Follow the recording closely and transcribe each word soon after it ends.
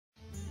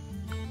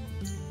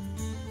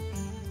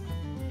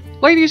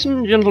Ladies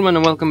and gentlemen,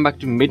 and welcome back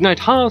to Midnight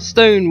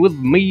Hearthstone with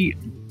me,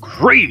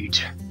 Greed.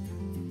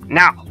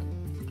 Now,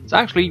 it's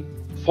actually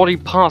 40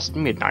 past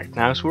midnight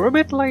now, so we're a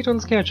bit late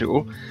on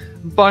schedule,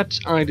 but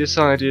I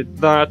decided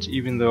that,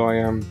 even though I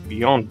am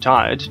beyond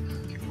tired,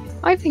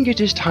 I think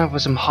it is time for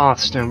some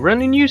Hearthstone. We're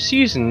in a new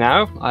season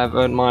now. I've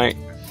earned my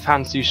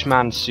fancy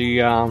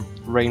schmancy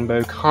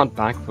rainbow card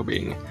back for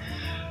being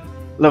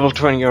level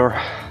 20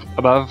 or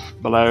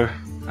below.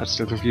 That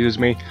still confuses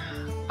me.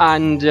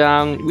 And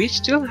we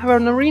still have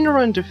an arena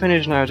run to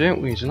finish now,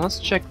 don't we? So let's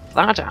check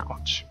that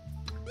out.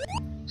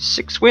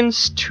 6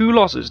 wins, 2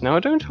 losses. Now I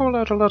don't hold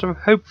out a lot of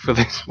hope for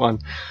this one,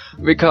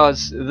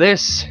 because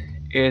this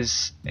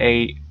is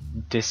a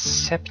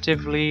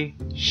deceptively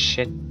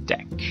shit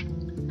deck.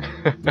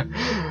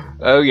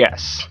 Oh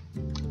yes,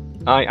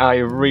 I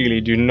really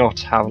do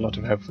not have a lot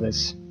of hope for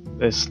this.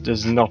 This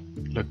does not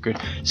look good.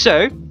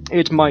 So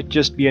it might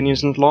just be an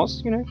instant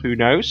loss, you know, who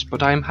knows?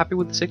 But I'm happy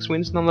with the 6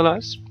 wins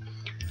nonetheless.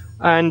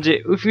 And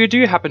if we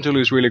do happen to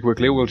lose really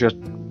quickly, we'll just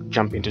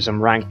jump into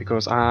some rank,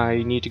 because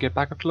I need to get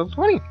back up to level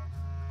 20.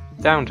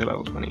 Down to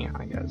level 20,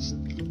 I guess.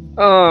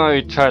 Oh,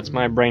 it hurts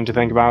my brain to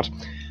think about.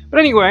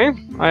 But anyway,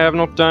 I have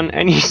not done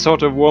any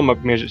sort of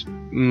warm-up matches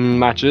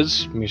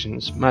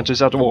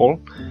at all,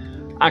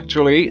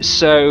 actually,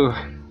 so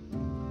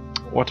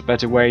what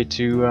better way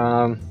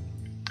to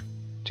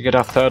get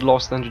our 3rd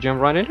loss than to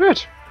jump right into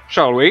it?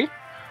 Shall we?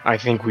 I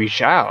think we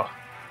shall.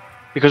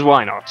 Because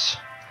why not?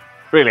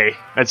 Really,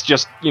 it's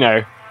just, you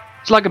know,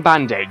 it's like a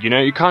band-aid, you know,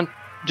 you can't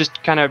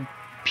just kind of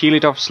peel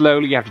it off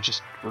slowly, you have to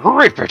just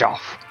rip it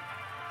off.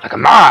 Like a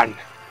man!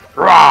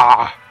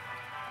 Rah!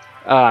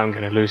 I'm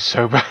gonna lose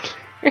so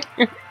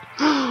badly.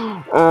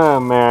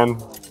 Oh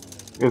man,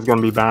 it's gonna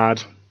be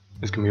bad.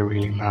 It's gonna be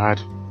really bad.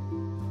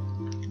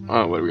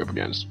 Oh, what are we up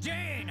against?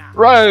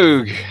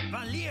 Rogue!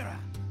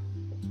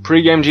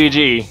 Pre-game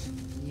GG.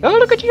 Oh,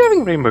 look at you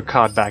having rainbow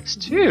card backs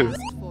too.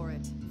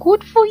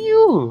 Good for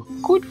you.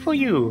 Good for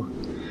you.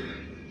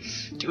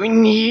 Do we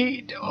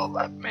need all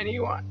that many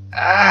ones?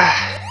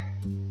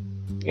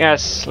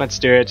 Yes, let's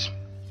do it.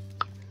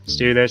 Let's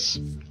do this.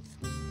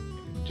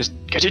 Just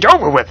get it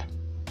over with.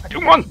 I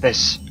don't want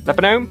this.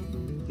 Lepanome?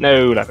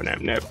 No,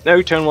 Lepanome, no.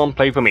 No turn 1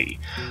 play for me.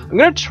 I'm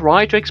gonna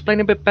try to explain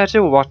a bit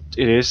better what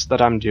it is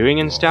that I'm doing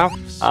and stuff.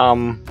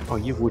 Oh,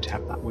 you would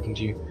have that, wouldn't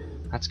you?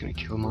 That's gonna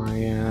kill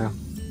my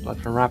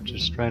Blood from Raptors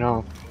straight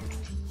off.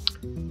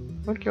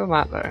 Would kill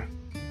that though.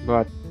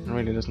 But it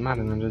really doesn't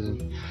matter then, does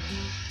it?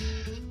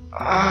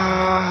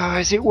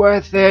 Is it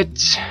worth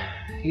it?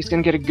 He's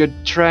gonna get a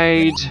good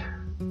trade.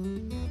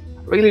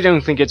 I really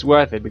don't think it's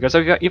worth it, because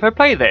if I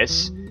play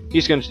this,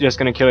 he's just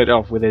gonna kill it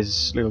off with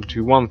his little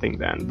 2-1 thing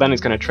then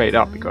it's gonna trade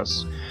up,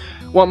 because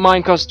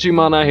mine costs 2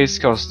 mana, his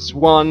costs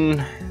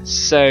 1,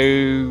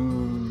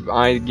 so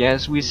I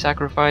guess we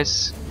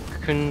sacrifice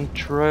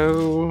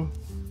control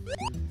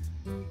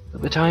for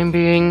the time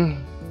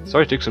being.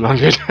 Sorry it took so long,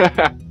 dude.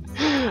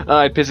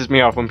 It pisses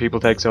me off when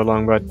people take so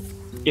long, but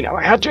you know,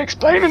 I had to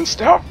explain and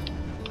stuff.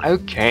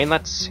 Okay,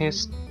 that's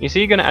his... Is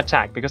he gonna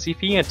attack? Because if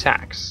he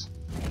attacks...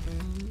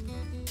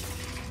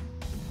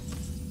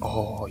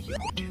 Oh, you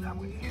would do that,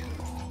 wouldn't you?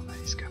 Oh, that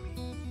is scummy.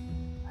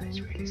 That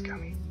is really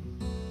scummy.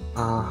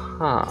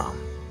 Now,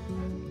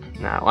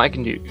 I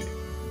can do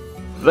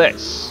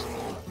this.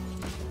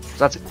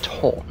 That's a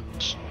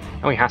taunt.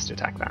 Oh, he has to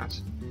attack that.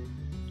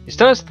 It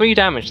still has 3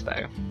 damage,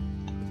 though.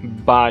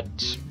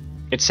 But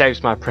it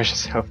saves my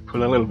precious health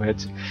pool a little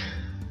bit.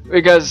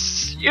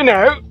 Because, you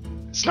know,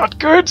 it's not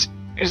good.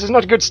 This is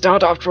not a good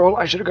start after all.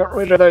 I should have got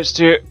rid of those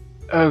 2.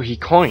 Oh, he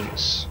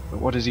coins.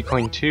 But what does he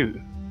coin to?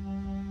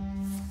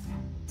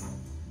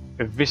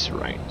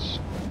 Eviscerate.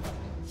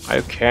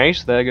 Okay,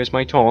 so there goes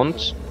my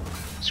taunt.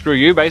 Screw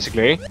you,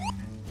 basically.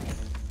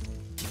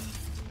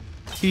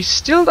 He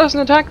still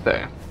doesn't attack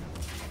though.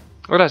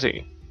 Or does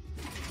he?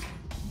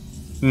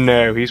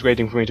 No, he's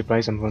waiting for me to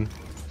play something.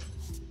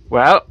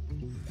 Well,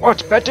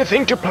 what better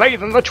thing to play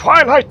than the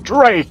Twilight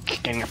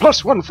Drake? Getting a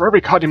 +1 for every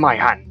card in my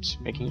hand,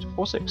 making it a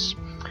 4/6.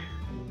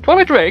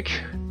 Twilight Drake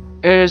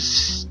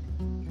is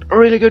a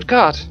really good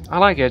card. I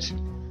like it.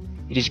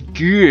 It is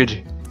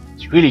good.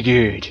 It's really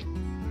good.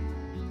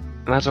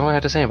 And that's all I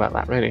had to say about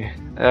that, really.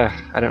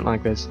 I don't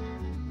like this.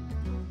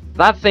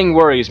 That thing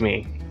worries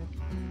me.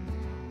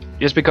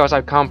 Just because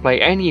I can't play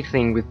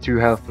anything with 2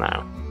 health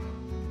now.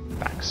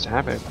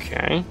 Backstab,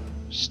 okay.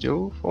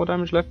 Still 4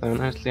 damage left though,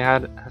 and actually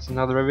has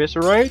another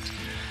Eviscerate.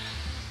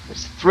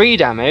 It's 3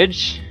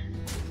 damage.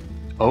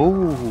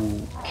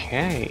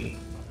 Okay.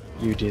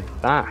 You did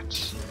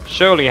that.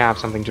 Surely you have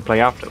something to play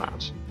after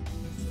that.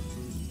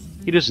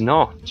 He does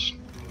not.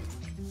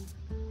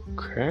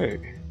 Okay.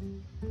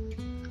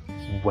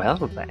 Well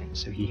then,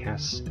 so he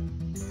has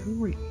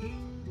 3.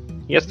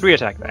 He has 3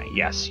 attack there.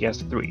 Yes, he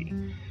has 3.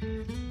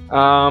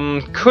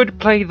 Could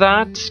play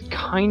that.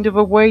 Kind of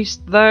a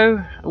waste though.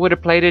 I would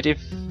have played it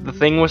if the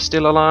thing was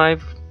still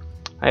alive.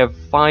 I have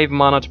 5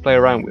 mana to play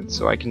around with,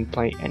 so I can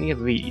play any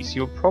of these.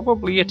 You'll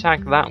probably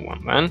attack that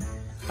one then.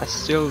 That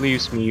still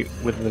leaves me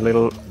with a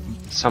little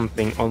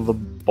something on the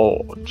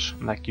board.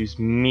 That gives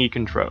me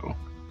control.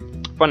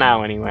 For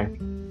now, anyway.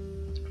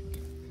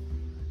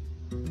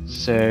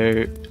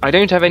 So, I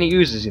don't have any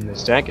users in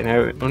this deck,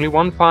 only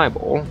one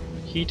fireball.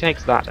 He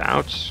takes that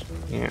out.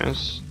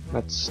 Yes,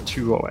 that's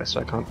 2 OS,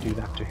 so I can't do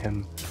that to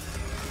him.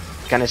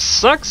 Kinda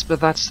sucks, but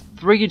that's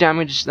 3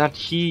 damage that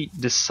he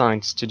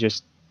decides to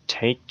just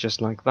take, just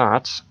like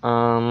that.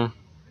 What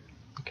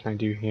can I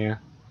do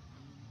here?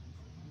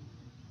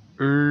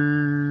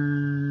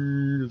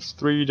 It's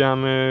 3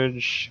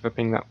 damage. If I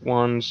ping that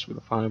once with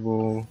a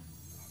fireball.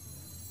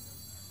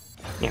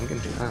 Yeah, I'm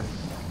gonna do that.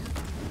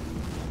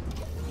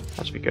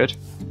 That should be good.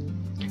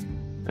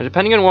 Now,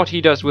 depending on what he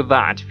does with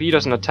that, if he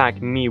doesn't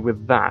attack me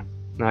with that,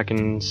 then I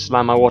can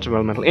slam my water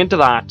elemental into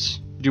that,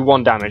 do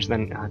 1 damage,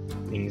 then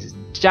things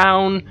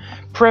down.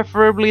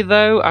 Preferably,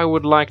 though, I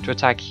would like to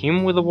attack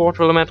him with a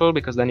water elemental,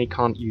 because then he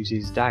can't use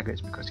his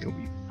daggers, because he'll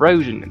be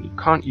frozen, and you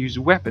can't use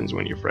weapons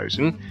when you're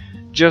frozen,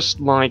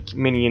 just like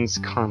minions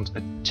can't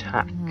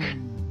attack.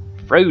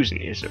 Frozen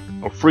is,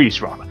 or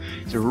freeze rather,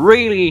 it's a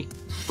really,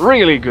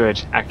 really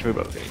good active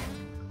ability.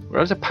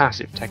 Well, it's a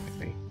passive,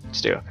 technically.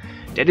 Still,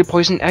 deadly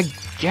poison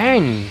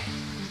again!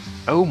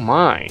 Oh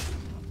my.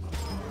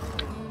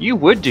 You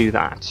would do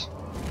that.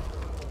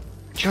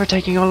 But you're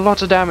taking a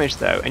lot of damage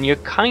though, and you're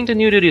kinda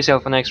neutered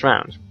yourself for next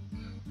round.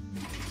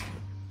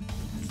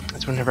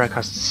 That's whenever I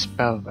cast a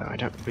spell though, I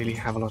don't really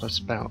have a lot of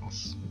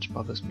spells, which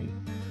bothers me.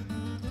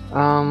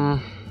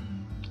 I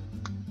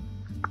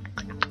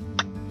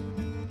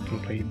can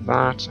play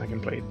that, I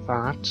can play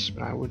that,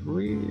 but I would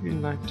really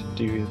like to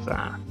do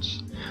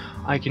that.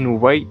 I can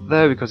wait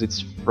though, because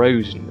it's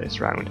frozen this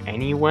round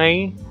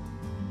anyway.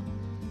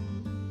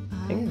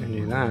 I think I'm gonna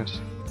do that.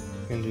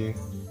 I'm gonna do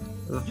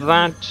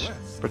that,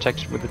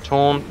 protected with the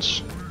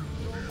taunt.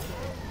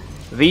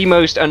 The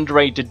most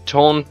underrated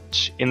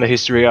taunt in the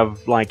history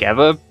of, like,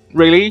 ever,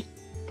 really.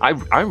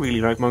 I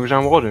really like Mongoose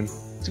Warden.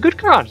 It's a good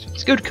card,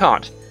 it's a good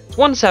card. It's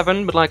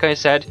 1/7, but like I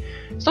said,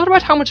 it's not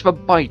about how much of a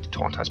bite the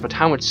taunt has, but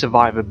how much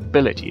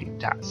survivability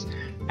it has.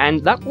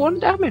 And that 1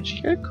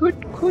 damage, yeah,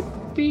 could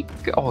be...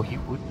 Oh, you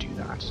would do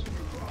that.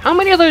 How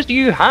many of those do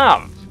you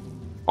have?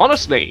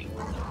 Honestly.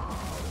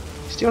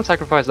 Still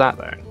sacrifice that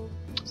though.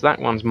 So that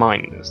one's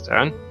mine this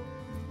turn.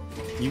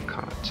 You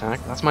can't attack.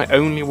 That's my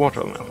only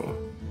water elemental.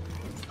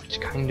 Which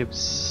kind of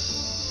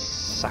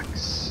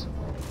sucks.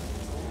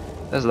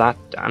 There's that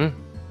done.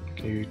 I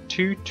can do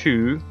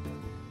 2/2.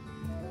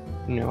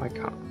 No, I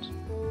can't.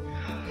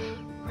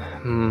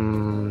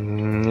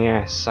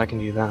 Yes, I can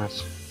do that.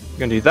 I'm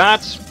gonna do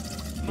that.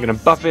 I'm gonna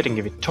buff it and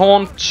give it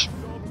taunt.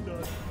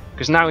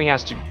 Because now he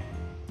has to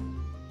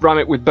ram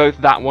it with both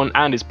that one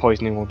and his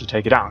poisoning order to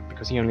take it out.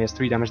 Because he only has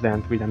 3 damage there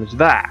and 3 damage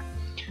there.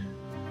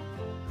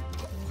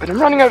 But I'm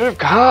running out of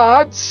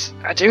cards!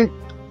 I don't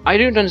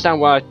understand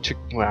why I took...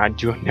 Well, I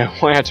do know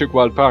why I took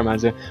Wild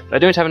Pyromancer, but I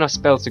don't have enough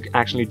spells to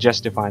actually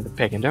justify the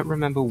pick. I don't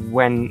remember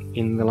when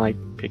in the, like,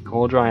 pick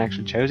order I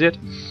actually chose it.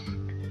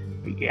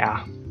 But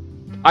yeah.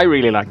 I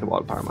really like the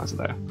Wild Pyromancer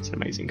though. It's an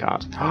amazing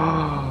card.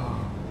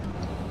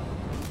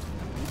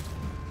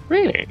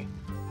 Really?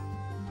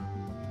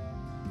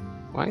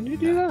 Why did you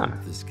do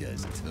that? This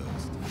guy's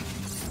toast.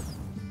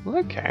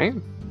 Okay.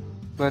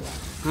 But,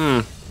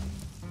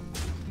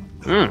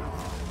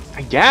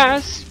 I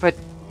guess, but,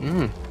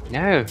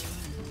 no.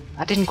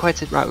 That didn't quite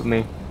sit right with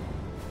me.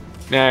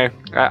 No,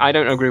 I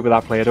don't agree with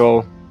that play at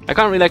all. I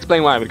can't really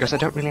explain why, because I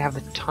don't really have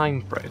the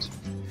time for it.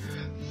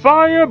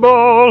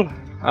 Fireball!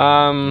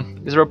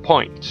 Is there a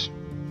point?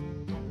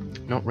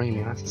 Not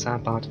really, that's the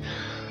sad part.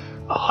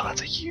 Oh,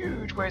 that's a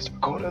huge waste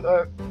of quarter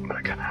though, but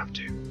I kinda have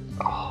to.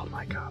 Oh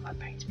my god, that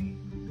pains me.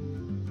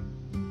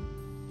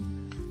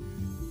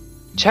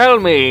 Tell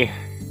me,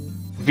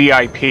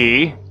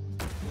 VIP,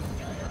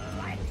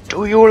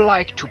 do you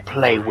like to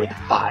play with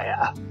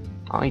fire?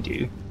 I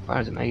do.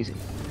 Fire's amazing.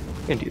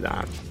 I'm gonna do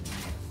that.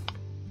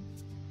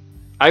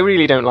 I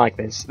really don't like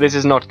this. This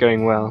is not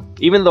going well.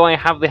 Even though I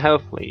have the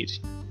health lead,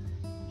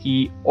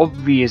 he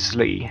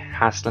obviously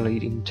has the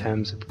lead in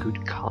terms of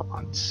good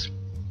cards.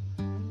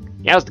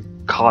 He has the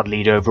card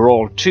lead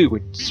overall too,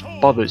 which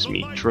bothers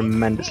me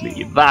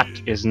tremendously. That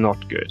is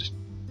not good.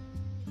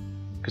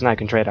 Because now I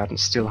can trade out and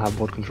still have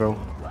board control.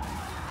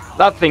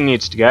 That thing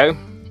needs to go.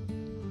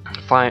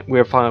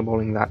 We're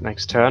fireballing that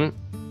next turn.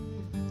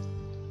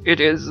 It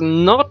is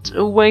not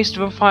a waste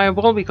of a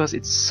fireball because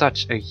it's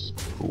such a...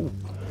 Ooh.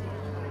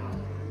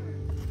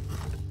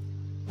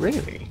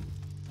 Really?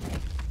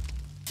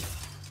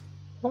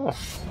 Oh.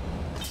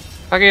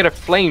 If I get a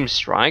flame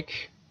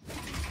strike...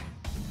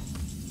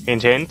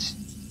 Hint hint.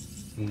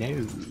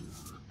 No.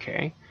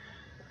 Okay.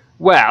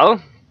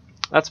 Well,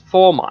 that's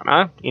 4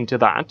 mana into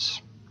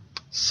that.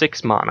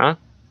 6 mana.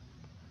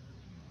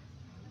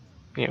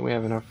 Yeah, we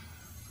have enough.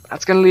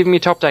 That's gonna leave me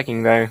top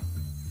decking though.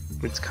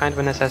 It's kind of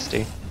a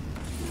necessity.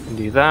 We can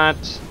do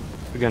that.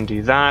 We're gonna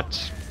do that.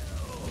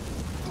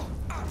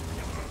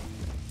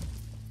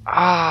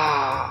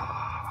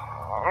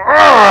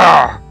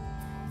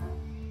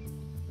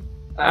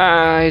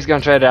 He's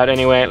gonna trade it out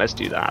anyway. Let's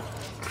do that.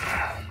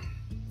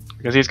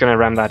 Because he's gonna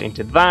ram that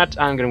into that.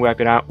 I'm gonna wipe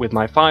it out with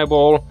my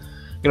fireball.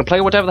 I'm gonna play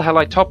whatever the hell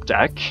I top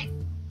deck.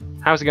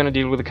 How's he gonna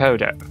deal with the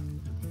Kodo?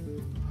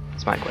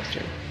 That's my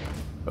question.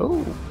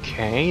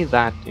 Okay,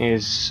 that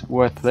is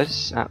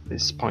worthless at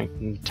this point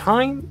in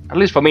time. At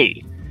least for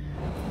me.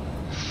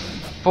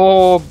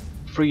 4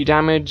 free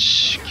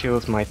damage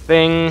kills my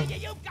thing.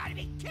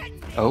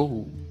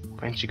 Oh,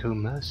 Ventricle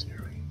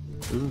Mercenary.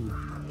 Ooh.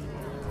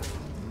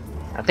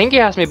 I think he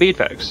has me beat,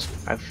 folks.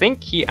 I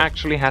think he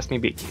actually has me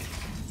beat.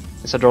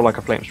 Let's draw like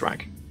a Flame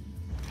Strike.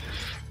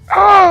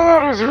 Oh,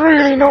 that is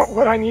really not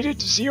what I needed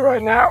to see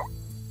right now.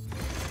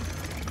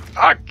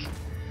 Fuck!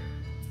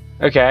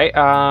 Okay,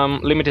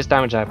 limit his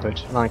damage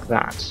output, like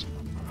that.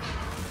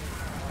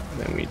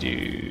 Then we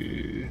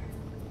do...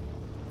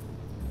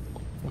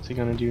 What's he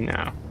gonna do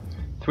now?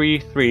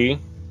 3-3,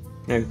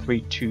 no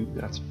 3-2,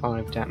 that's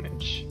 5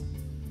 damage.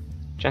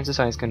 Chances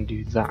are he's gonna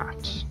do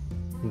that,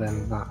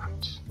 then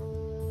that.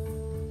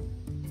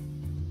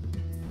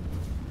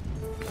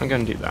 I'm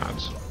gonna do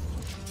that.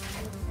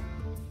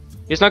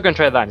 He's not gonna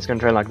try that, he's gonna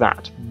try like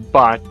that.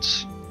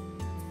 But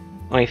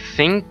I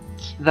think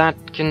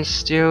that can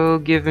still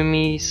give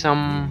me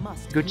some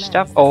good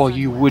stuff. Oh,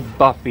 you would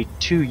buff it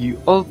too,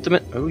 you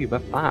ultimate... Oh, you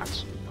buff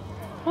that.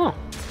 Oh.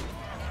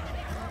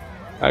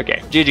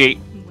 Okay, GG.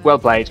 Well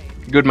played.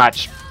 Good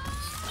match.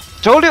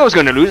 Told you I was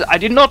going to lose. I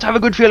did not have a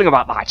good feeling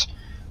about that.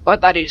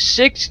 But that is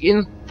 6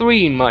 in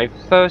 3 in my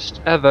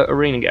first ever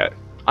arena go.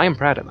 I am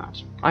proud of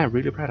that. I am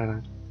really proud of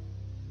that.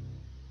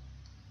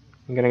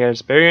 I'm gonna get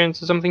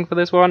experience or something for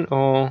this one,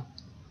 or...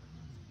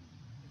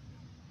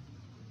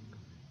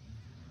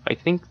 I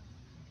think...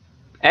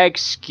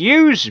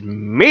 Excuse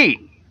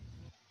me!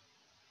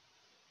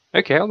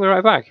 Okay, I'll be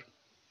right back.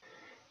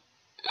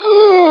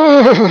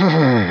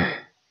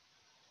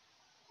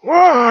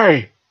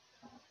 Why?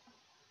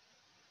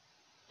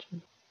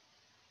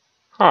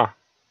 Huh.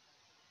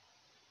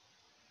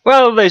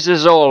 Well, this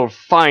is all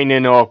fine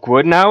and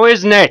awkward now,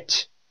 isn't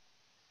it?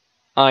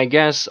 I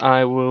guess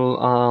I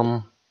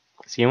will,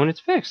 see when it's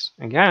fixed,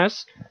 I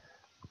guess.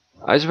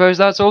 I suppose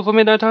that's all for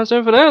Midnight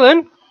Hearthstone for now,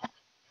 then.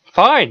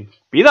 Fine.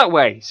 Be that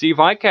way. See if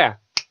I care.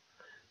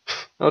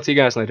 I'll see you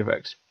guys later,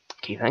 folks.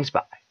 Okay, thanks,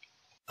 bye.